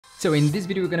So in this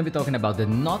video we're going to be talking about the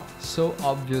not so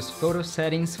obvious photo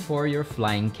settings for your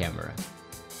flying camera.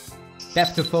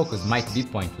 Tap to focus might be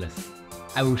pointless.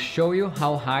 I will show you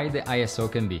how high the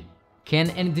ISO can be.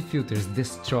 Can any filters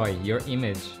destroy your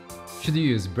image? Should you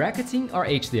use bracketing or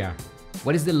HDR?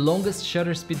 What is the longest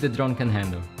shutter speed the drone can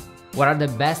handle? What are the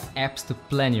best apps to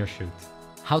plan your shoot?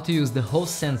 How to use the whole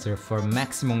sensor for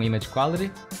maximum image quality?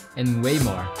 And way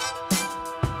more.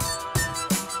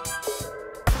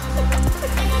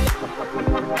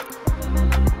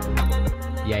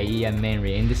 Yeah, I'm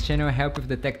Henry. In this channel I help with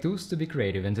the tech tools to be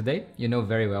creative, and today you know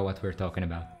very well what we're talking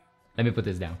about. Let me put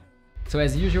this down. So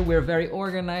as usual, we're very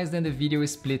organized and the video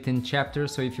is split in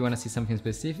chapters, so if you want to see something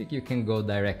specific you can go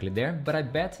directly there, but I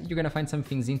bet you're gonna find some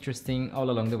things interesting all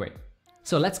along the way.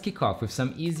 So let's kick off with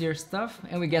some easier stuff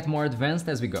and we get more advanced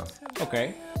as we go.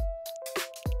 Okay.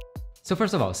 So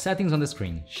first of all, settings on the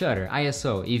screen: shutter,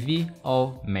 ISO, EV,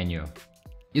 all manual.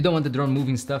 You don't want the drone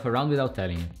moving stuff around without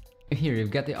telling you. Here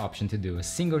you've got the option to do a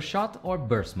single shot or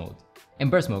burst mode. And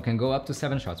burst mode can go up to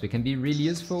 7 shots, which can be really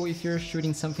useful if you're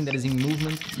shooting something that is in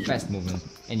movement, fast movement,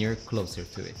 and you're closer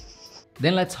to it.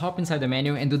 Then let's hop inside the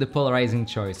menu and do the polarizing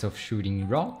choice of shooting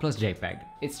RAW plus JPEG.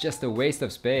 It's just a waste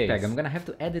of space. I'm gonna have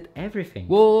to edit everything.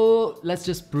 Whoa, let's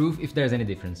just prove if there's any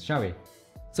difference, shall we?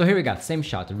 So here we got same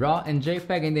shot, RAW and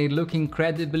JPEG, and they look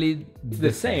incredibly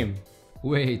the same.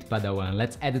 Wait, Padawan,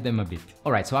 let's edit them a bit.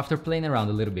 Alright, so after playing around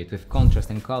a little bit with contrast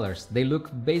and colors, they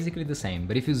look basically the same,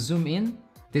 but if you zoom in,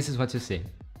 this is what you see.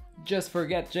 Just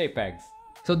forget JPEGs.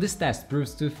 So this test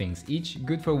proves two things, each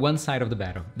good for one side of the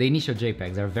battle. The initial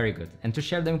JPEGs are very good, and to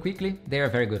share them quickly, they are a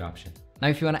very good option. Now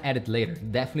if you want to edit later,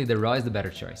 definitely the RAW is the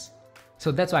better choice.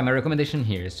 So that's why my recommendation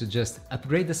here is to just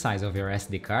upgrade the size of your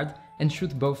SD card and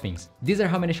shoot both things. These are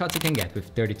how many shots you can get with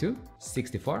 32,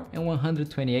 64 and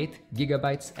 128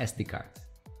 gigabytes SD cards.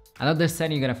 Another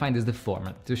setting you're gonna find is the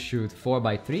format, to shoot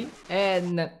 4x3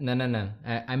 and no,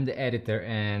 I'm the editor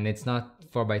and it's not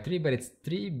 4x3 but it's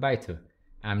 3x2.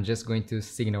 I'm just going to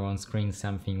signal on screen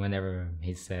something whenever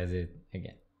he says it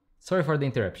again. Sorry for the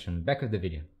interruption, back with the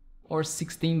video. Or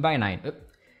 16:9.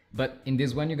 But in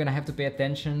this one you're gonna have to pay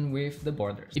attention with the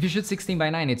borders. If you shoot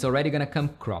 16:9, it's already gonna come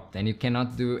cropped and you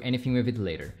cannot do anything with it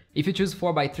later. If you choose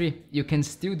 4x3, you can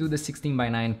still do the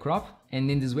 16:9 crop, and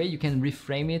in this way you can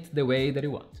reframe it the way that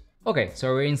you want. Okay,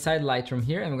 so we're inside Lightroom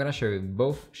here and I'm gonna show you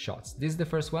both shots. This is the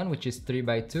first one, which is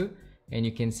 3x2, and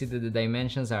you can see that the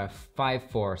dimensions are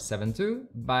 5472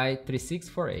 by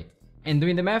 3648. And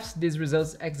doing the maths, this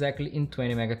results exactly in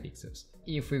 20 megapixels.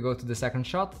 If we go to the second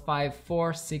shot,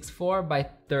 5464 by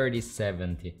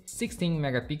 3070. 16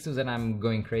 megapixels, and I'm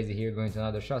going crazy here, going to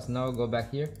another shot. Now go back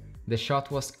here. The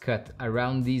shot was cut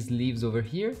around these leaves over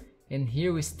here, and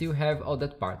here we still have all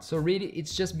that part. So really,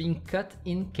 it's just being cut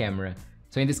in camera.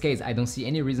 So in this case, I don't see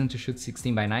any reason to shoot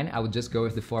 16:9, I would just go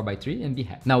with the 4x3 and be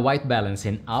happy. Now, white balance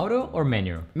in auto or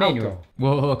manual? Manual.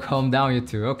 Auto. Whoa, calm down you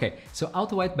two. Okay, so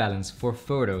auto white balance for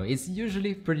photo is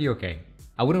usually pretty okay.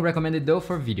 I wouldn't recommend it though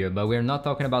for video, but we're not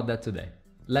talking about that today.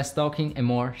 Less talking and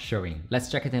more showing. Let's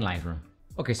check it in Lightroom.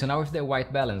 Okay, so now with the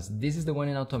white balance, this is the one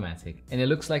in automatic, and it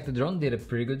looks like the drone did a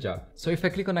pretty good job. So if I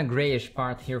click on a grayish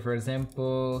part here, for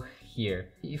example, here,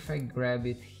 if I grab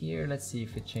it here, let's see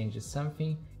if it changes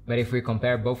something. But if we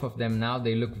compare both of them now,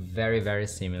 they look very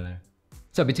similar.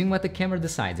 So between what the camera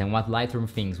decides and what Lightroom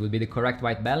thinks would be the correct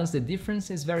white balance, the difference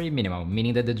is very minimal,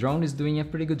 meaning that the drone is doing a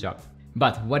pretty good job.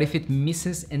 But what if it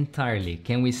misses entirely?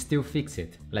 Can we still fix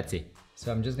it? Let's see. So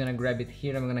I'm just gonna grab it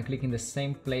here, I'm gonna click in the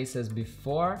same place as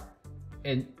before,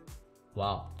 and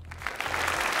wow.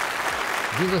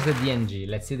 This was the DNG,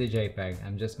 let's see the JPEG.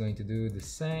 I'm just going to do the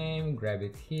same, grab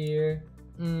it here.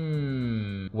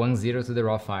 1-0 to the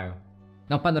raw file.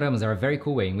 Now panoramas are a very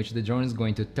cool way in which the drone is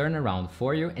going to turn around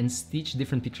for you and stitch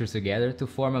different pictures together to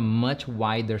form a much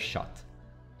wider shot.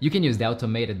 You can use the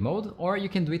automated mode, or you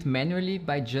can do it manually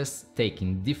by just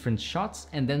taking different shots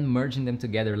and then merging them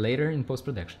together later in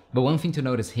post-production. But one thing to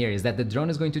notice here is that the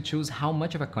drone is going to choose how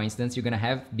much of a coincidence you're gonna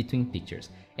have between pictures.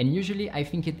 And usually I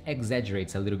think it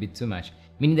exaggerates a little bit too much,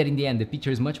 meaning that in the end the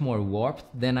picture is much more warped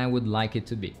than I would like it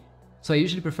to be. So I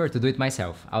usually prefer to do it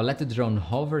myself. I'll let the drone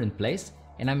hover in place,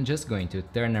 and I'm just going to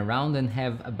turn around and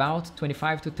have about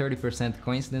 25 to 30%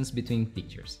 coincidence between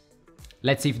pictures.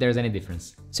 Let's see if there's any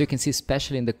difference. So you can see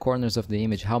especially in the corners of the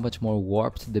image how much more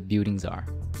warped the buildings are.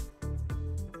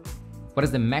 What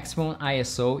is the maximum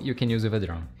ISO you can use with a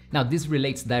drone? Now this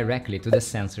relates directly to the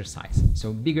sensor size.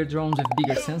 So bigger drones with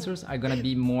bigger sensors are gonna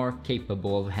be more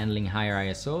capable of handling higher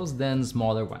ISOs than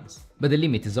smaller ones. But the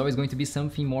limit is always going to be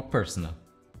something more personal.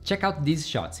 Check out these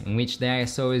shots in which the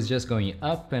ISO is just going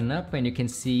up and you can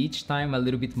see each time a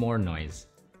little bit more noise.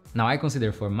 Now I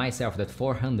consider for myself that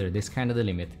 400 is kind of the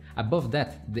limit. Above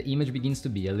that, the image begins to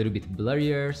be a little bit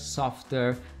blurrier,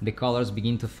 softer, the colors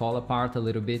begin to fall apart a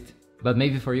little bit. But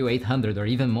maybe for you 800 or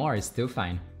even more is still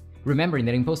fine. Remembering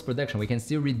that in post-production we can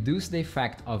still reduce the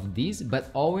effect of these,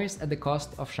 but always at the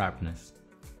cost of sharpness.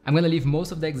 I'm gonna leave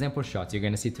most of the example shots you're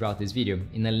gonna see throughout this video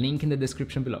in a link in the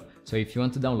description below, so if you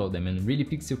want to download them and really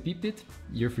pixel peep it,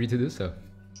 you're free to do so.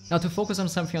 Now to focus on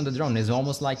something on the drone is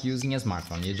almost like using a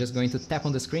smartphone, you're just going to tap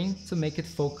on the screen to make it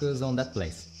focus on that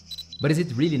place. But is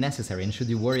it really necessary and should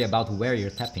you worry about where you're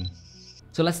tapping?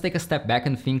 So let's take a step back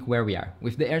and think where we are.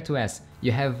 With the Air 2S,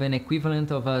 you have an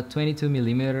equivalent of a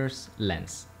 22mm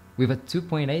lens with a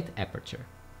 2.8 aperture,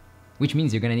 which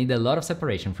means you're gonna need a lot of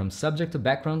separation from subject to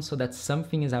background so that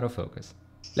something is out of focus.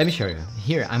 Let me show you.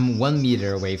 Here I'm 1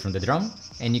 meter away from the drone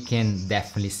and you can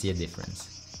definitely see a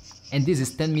difference. And this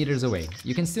is 10 meters away.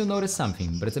 You can still notice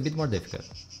something, but it's a bit more difficult.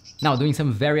 Now, doing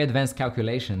some very advanced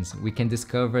calculations, we can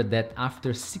discover that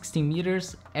after 16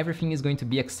 meters, everything is going to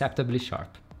be acceptably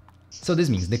sharp. So this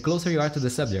means the closer you are to the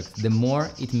subject, the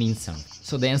more it means something.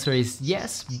 So the answer is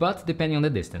yes, but depending on the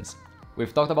distance.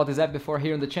 We've talked about this app before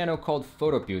here on the channel called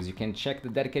PhotoPills. You can check the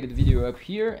dedicated video up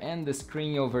here and the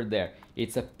screen over there.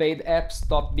 It's a paid app,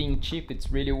 stop being cheap, it's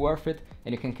really worth it,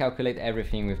 and you can calculate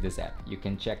everything with this app. You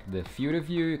can check the field of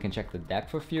view, you can check the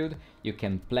depth of field, you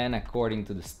can plan according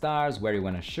to the stars, where you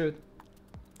want to shoot.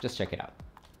 Just check it out.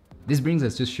 This brings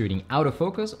us to shooting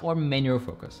autofocus or manual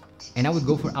focus. And I would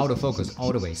go for autofocus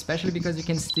all the way, especially because you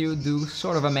can still do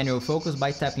sort of a manual focus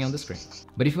by tapping on the screen.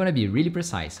 But if you want to be really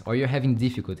precise or you're having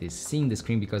difficulties seeing the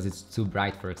screen because it's too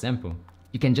bright, for example,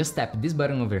 you can just tap this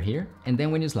button over here, and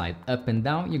then when you slide up and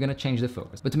down, you're gonna change the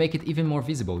focus. But to make it even more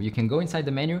visible, you can go inside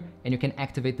the menu and you can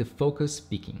activate the focus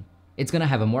peaking. It's gonna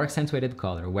have a more accentuated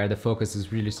color where the focus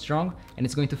is really strong and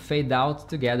it's going to fade out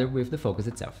together with the focus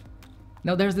itself.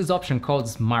 Now there's this option called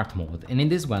Smart Mode, and in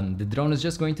this one, the drone is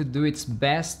just going to do its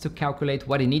best to calculate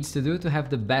what it needs to do to have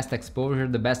the best exposure,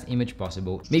 the best image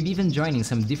possible, maybe even joining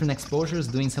some different exposures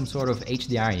doing some sort of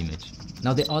HDR image.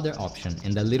 Now the other option,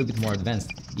 and a little bit more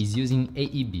advanced, is using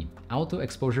AEB, Auto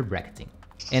Exposure Bracketing,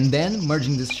 and then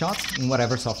merging these shots in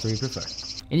whatever software you prefer.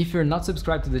 And if you're not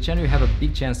subscribed to the channel, you have a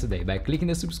big chance today. By clicking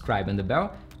the subscribe and the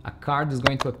bell, a card is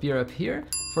going to appear up here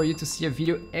for you to see a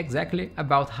video exactly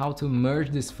about how to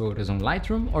merge these photos on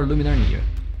Lightroom or Luminar Neo.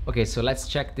 Okay, so let's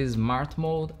check this Smart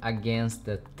Mode against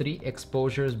the 3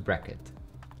 exposures bracket.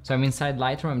 So I'm inside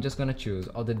Lightroom, I'm just gonna choose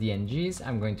all the DNGs,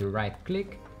 I'm going to right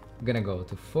click, I'm gonna go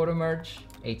to Photo Merge,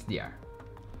 HDR.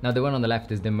 Now the one on the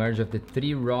left is the merge of the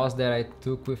 3 RAWs that I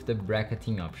took with the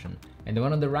bracketing option. And the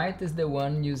one on the right is the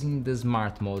one using the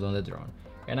Smart Mode on the drone.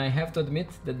 And I have to admit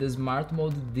that the Smart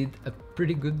Mode did a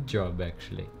pretty good job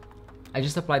actually. I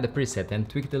just applied the preset and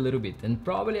tweaked a little bit, and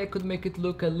probably I could make it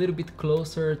look a little bit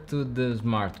closer to the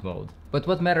Smart Mode. But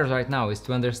what matters right now is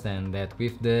to understand that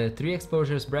with the 3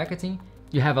 exposures bracketing,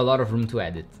 you have a lot of room to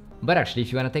edit. But actually,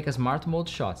 if you want to take a Smart Mode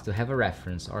shot to have a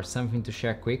reference or something to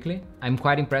share quickly, I'm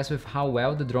quite impressed with how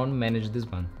well the drone managed this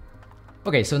one.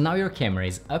 Okay, so now your camera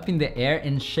is up in the air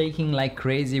and shaking like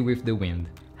crazy with the wind.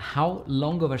 How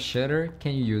long of a shutter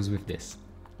can you use with this?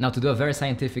 Now to do a very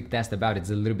scientific test about it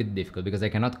is a little bit difficult because I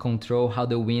cannot control how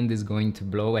the wind is going to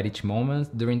blow at each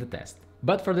moment during the test.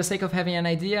 But for the sake of having an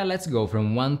idea, let's go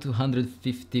from 1 to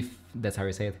 150th, that's how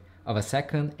you say it, of a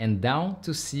second and down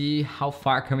to see how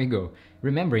far can we go.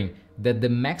 Remembering that the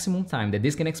maximum time that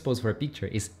this can expose for a picture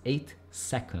is 8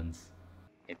 seconds.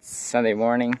 It's Sunday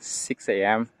morning, 6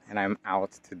 AM, and I'm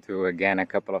out to do again a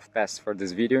couple of tests for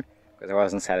this video because I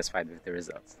wasn't satisfied with the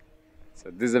results. So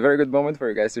this is a very good moment for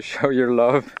you guys to show your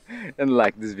love and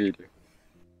like this video.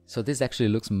 So this actually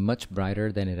looks much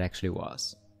brighter than it actually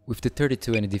was. With the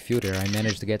 32 ND filter, I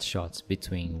managed to get shots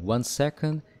between 1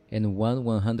 second and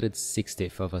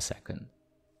 1/160th of a second.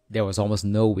 There was almost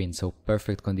no wind, so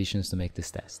perfect conditions to make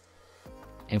this test.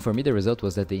 And for me the result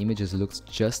was that the images looked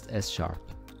just as sharp.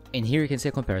 And here you can see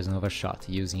a comparison of a shot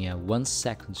using a 1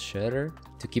 second shutter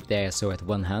to keep the ISO at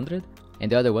 100,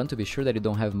 and the other one to be sure that you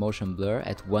don't have motion blur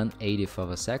at 1/80th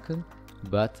of a second,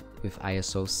 but with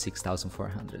ISO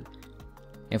 6400.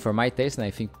 And for my taste, and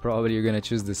I think probably you're gonna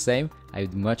choose the same,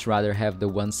 I'd much rather have the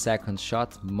 1 second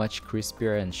shot much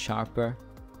crispier and sharper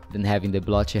than having the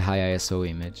blotchy high ISO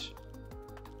image.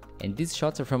 And these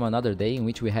shots are from another day in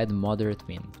which we had moderate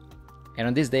wind. And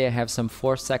on this day I have some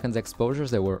 4 seconds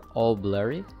exposures that were all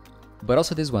blurry, but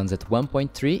also these ones at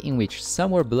 1.3 in which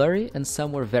some were blurry and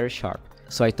some were very sharp.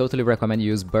 So I totally recommend you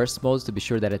use burst modes to be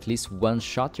sure that at least one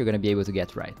shot you're gonna be able to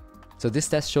get right. So this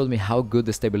test showed me how good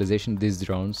the stabilization of these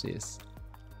drones is.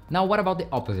 Now what about the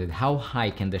opposite? How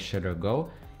high can the shutter go?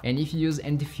 And if you use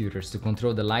ND filters to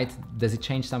control the light, does it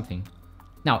change something?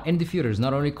 Now, ND filters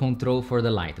not only control for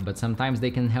the light, but sometimes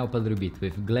they can help a little bit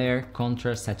with glare,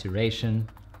 contrast, saturation,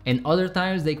 and other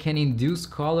times they can induce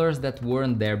colors that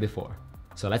weren't there before.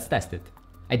 So let's test it.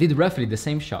 I did roughly the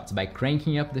same shots by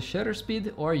cranking up the shutter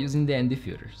speed or using the ND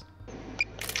filters.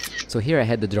 So here I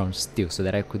had the drone still so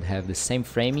that I could have the same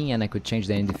framing and I could change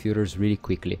the ND filters really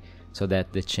quickly so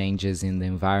that the changes in the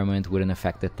environment wouldn't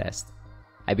affect the test.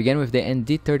 I began with the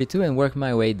ND32 and worked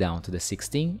my way down to the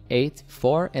 16, 8,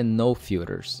 4 and no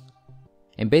filters.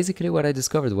 And basically what I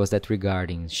discovered was that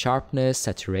regarding sharpness,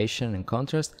 saturation and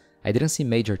contrast, I didn't see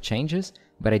major changes,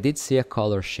 but I did see a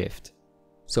color shift.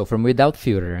 So from without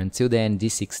filter until the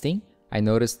ND16, I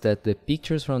noticed that the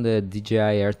pictures from the DJI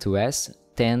Air 2S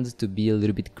tend to be a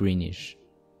little bit greenish.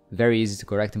 Very easy to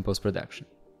correct in post-production.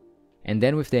 And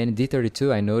then with the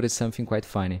ND32 I noticed something quite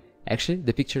funny. Actually,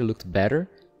 the picture looked better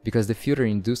because the filter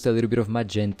induced a little bit of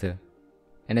magenta.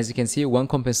 And as you can see, one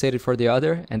compensated for the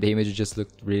other and the image just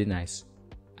looked really nice.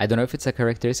 I don't know if it's a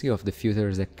characteristic of the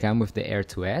filters that come with the Air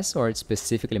 2S or it's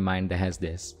specifically mine that has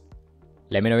this.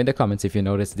 Let me know in the comments if you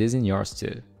noticed this in yours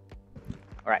too.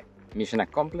 Alright, mission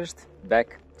accomplished,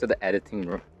 back to the editing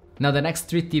room. Now the next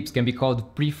 3 tips can be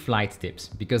called pre-flight tips,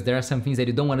 because there are some things that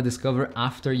you don't want to discover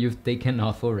after you've taken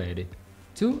off already.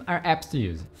 2 are apps to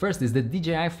use. First is the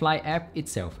DJI Fly app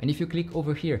itself, and if you click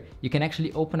over here, you can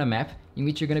actually open a map in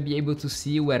which you're going to be able to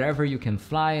see wherever you can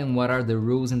fly and what are the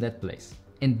rules in that place.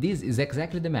 And this is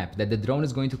exactly the map that the drone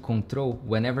is going to control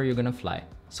whenever you're going to fly.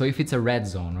 So if it's a red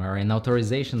zone or an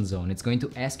authorization zone, it's going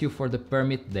to ask you for the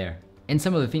permit there. And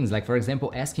some of the things, like for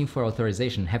example asking for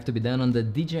authorization, have to be done on the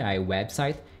DJI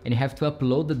website, and you have to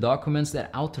upload the documents that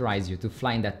authorize you to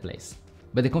fly in that place.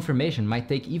 But the confirmation might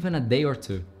take even a day or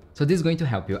 2. So this is going to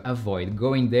help you avoid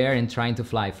going there and trying to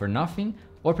fly for nothing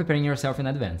or preparing yourself in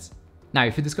advance. Now,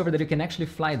 if you discover that you can actually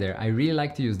fly there, I really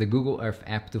like to use the Google Earth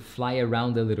app to fly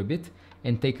around a little bit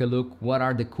and take a look what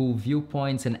are the cool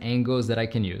viewpoints and angles that I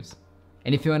can use.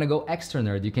 And if you want to go extra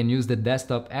nerd, you can use the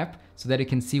desktop app so that you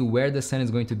can see where the sun is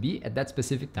going to be at that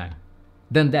specific time.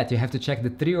 Done that, you have to check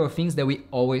the 3 things that we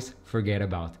always forget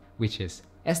about, which is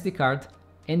SD card,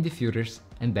 ND filters,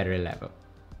 and battery level.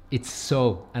 It's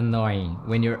so annoying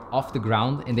when you're off the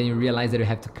ground and then you realize that you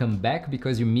have to come back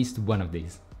because you missed one of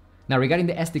these. Now regarding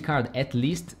the SD card, at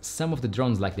least some of the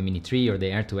drones like the Mini 3 or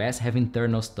the Air 2S have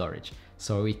internal storage,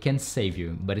 so it can save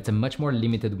you, but it's a much more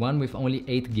limited one with only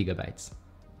 8 GB.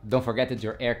 Don't forget that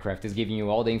your aircraft is giving you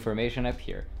all the information up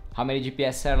here. How many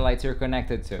GPS satellites you're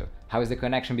connected to, how is the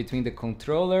connection between the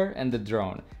controller and the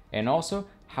drone, and also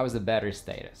how is the battery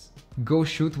status. Go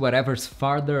shoot whatever's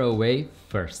farther away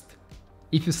first.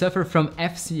 If you suffer from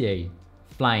FCA,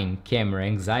 flying camera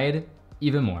anxiety,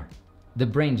 even more. The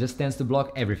brain just tends to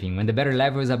block everything when the battery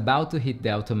level is about to hit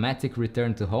the automatic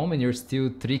return to home and you're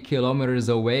still 3 kilometers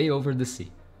away over the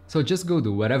sea. So just go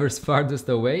do whatever's farthest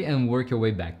away and work your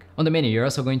way back. On the menu, you're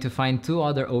also going to find 2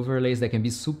 other overlays that can be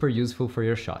super useful for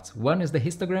your shots. One is the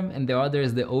histogram and the other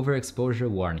is the overexposure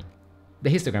warning. The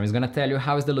histogram is going to tell you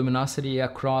how is the luminosity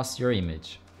across your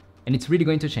image. And it's really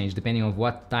going to change depending on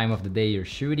what time of the day you're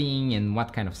shooting and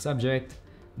what kind of subject.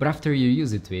 But after you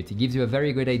use it gives you a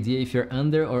very good idea if you're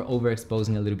under or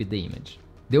overexposing a little bit the image.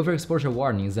 The overexposure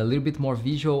warning is a little bit more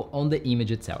visual on the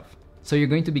image itself. So you're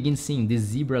going to begin seeing this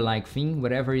zebra-like thing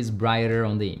wherever is brighter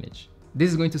on the image.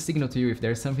 This is going to signal to you if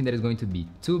there's something that is going to be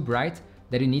too bright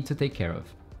that you need to take care of.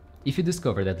 If you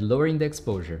discover that lowering the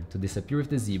exposure to disappear with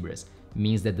the zebras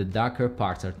means that the darker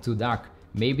parts are too dark,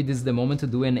 maybe this is the moment to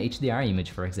do an HDR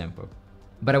image, for example.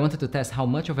 But I wanted to test how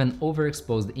much of an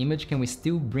overexposed image can we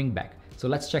still bring back. So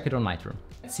let's check it on Lightroom.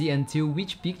 Let's see until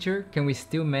which picture can we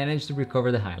still manage to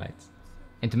recover the highlights.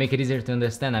 And to make it easier to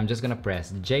understand, I'm just gonna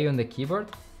press J on the keyboard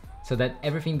so that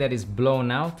everything that is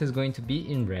blown out is going to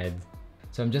be in red.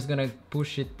 So I'm just gonna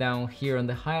push it down here on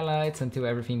the highlights until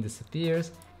everything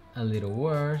disappears. A little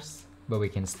worse, but we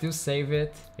can still save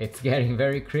it. It's getting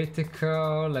very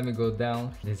critical. Let me go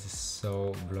down. This is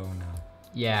so blown out.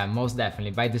 Yeah, most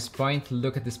definitely. By this point,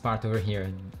 look at this part over here.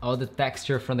 All the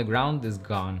texture from the ground is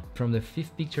gone. From the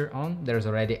 5th picture on, there's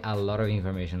already a lot of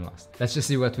information lost. Let's just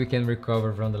see what we can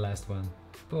recover from the last one.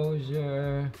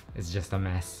 Exposure. It's just a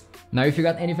mess. Now, if you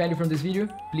got any value from this video,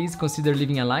 please consider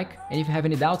leaving a like. And if you have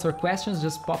any doubts or questions,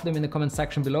 just pop them in the comment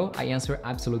section below. I answer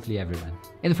absolutely everyone.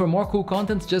 And for more cool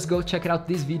content, just go check out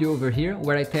this video over here,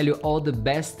 where I tell you all the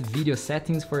best video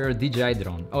settings for your DJI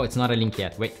drone. Oh, it's not a link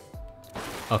yet. Wait.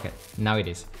 Okay, now it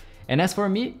is. And as for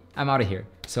me, I'm out of here.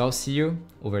 So I'll see you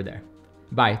over there.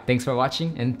 Bye, thanks for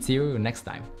watching and see you next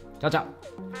time. Ciao,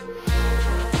 ciao.